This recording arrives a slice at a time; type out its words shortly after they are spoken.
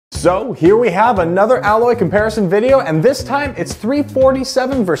So here we have another alloy comparison video, and this time it's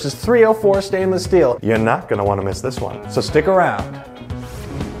 347 versus 304 stainless steel. You're not going to want to miss this one, so stick around.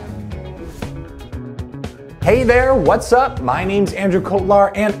 Hey there, what's up? My name's Andrew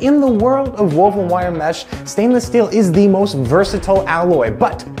Kotlar, and in the world of woven wire mesh, stainless steel is the most versatile alloy.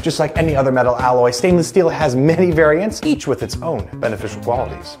 But just like any other metal alloy, stainless steel has many variants, each with its own beneficial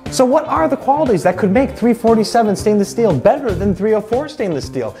qualities. So what are the qualities that could make 347 stainless steel better than 304 stainless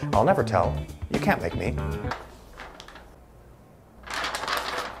steel? I'll never tell. You can't make me.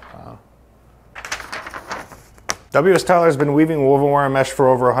 W.S. Tyler has been weaving woven wire mesh for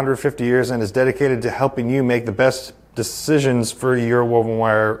over 150 years and is dedicated to helping you make the best decisions for your woven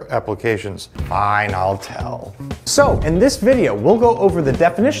wire applications. Fine, I'll tell. So, in this video, we'll go over the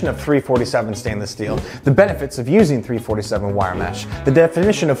definition of 347 stainless steel, the benefits of using 347 wire mesh, the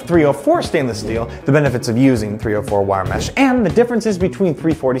definition of 304 stainless steel, the benefits of using 304 wire mesh, and the differences between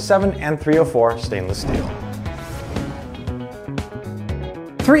 347 and 304 stainless steel.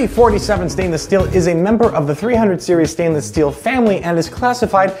 347 stainless steel is a member of the 300 series stainless steel family and is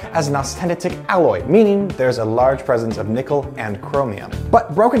classified as an austenitic alloy, meaning there's a large presence of nickel and chromium.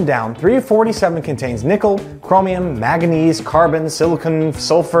 But broken down, 347 contains nickel, chromium, manganese, carbon, silicon,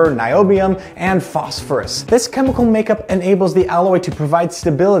 sulfur, niobium, and phosphorus. This chemical makeup enables the alloy to provide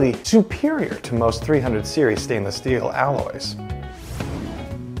stability superior to most 300 series stainless steel alloys.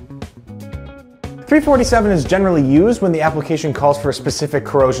 347 is generally used when the application calls for specific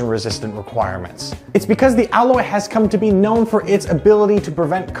corrosion-resistant requirements. It's because the alloy has come to be known for its ability to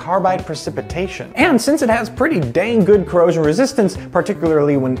prevent carbide precipitation. And since it has pretty dang good corrosion resistance,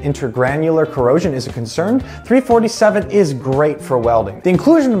 particularly when intergranular corrosion is a concern, 347 is great for welding. The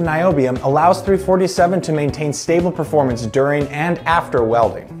inclusion of niobium allows 347 to maintain stable performance during and after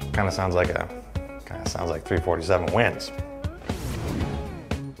welding. Kind of sounds like 347 wins.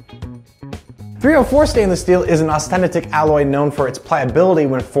 304 stainless steel is an austenitic alloy known for its pliability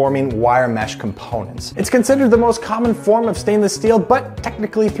when forming wire mesh components. It's considered the most common form of stainless steel, but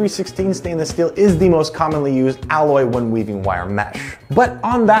technically 316 stainless steel is the most commonly used alloy when weaving wire mesh. But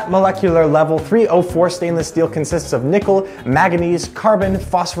on that molecular level, 304 stainless steel consists of nickel, manganese, carbon,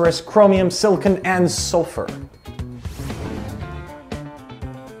 phosphorus, chromium, silicon, and sulfur.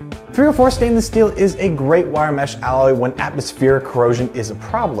 304 stainless steel is a great wire mesh alloy when atmospheric corrosion is a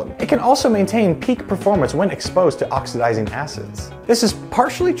problem. It can also maintain peak performance when exposed to oxidizing acids. This is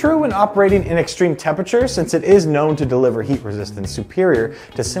partially true when operating in extreme temperatures, since it is known to deliver heat resistance superior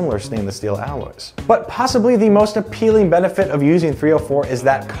to similar stainless steel alloys. But possibly the most appealing benefit of using 304 is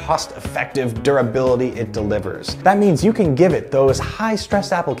that cost-effective durability it delivers. That means you can give it those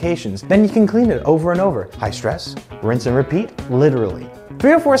high-stress applications, then you can clean it over and over. High stress, rinse and repeat, literally.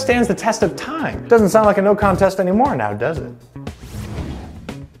 304 stands the test of time. Doesn't sound like a no contest anymore now, does it?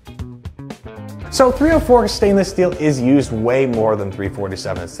 So 304 stainless steel is used way more than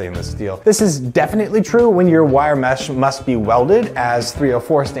 347 stainless steel. This is definitely true when your wire mesh must be welded, as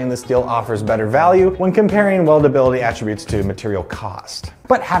 304 stainless steel offers better value when comparing weldability attributes to material cost.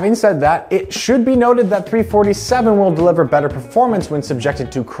 But having said that, it should be noted that 347 will deliver better performance when subjected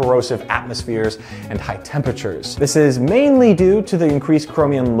to corrosive atmospheres and high temperatures. This is mainly due to the increased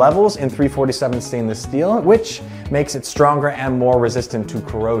chromium levels in 347 stainless steel, which makes it stronger and more resistant to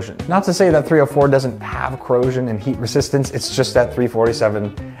corrosion. Not to say that 304 doesn't have corrosion and heat resistance, it's just that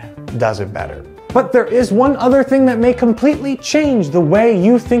 347 does it better. But there is one other thing that may completely change the way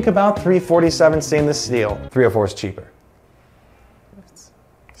you think about 347 stainless steel. 304 is cheaper.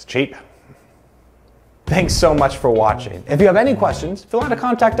 It's cheap. Thanks so much for watching. If you have any questions, fill out a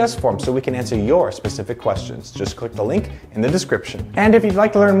contact us form so we can answer your specific questions. Just click the link in the description. And if you'd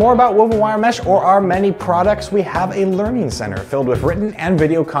like to learn more about woven wire mesh or our many products, we have a learning center filled with written and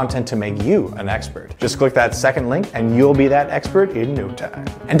video content to make you an expert. Just click that second link and you'll be that expert in no time.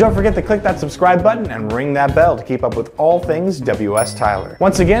 And don't forget to click that subscribe button and ring that bell to keep up with all things W.S. Tyler.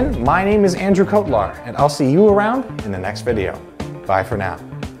 Once again, my name is Andrew Kotlar, and I'll see you around in the next video. Bye for now.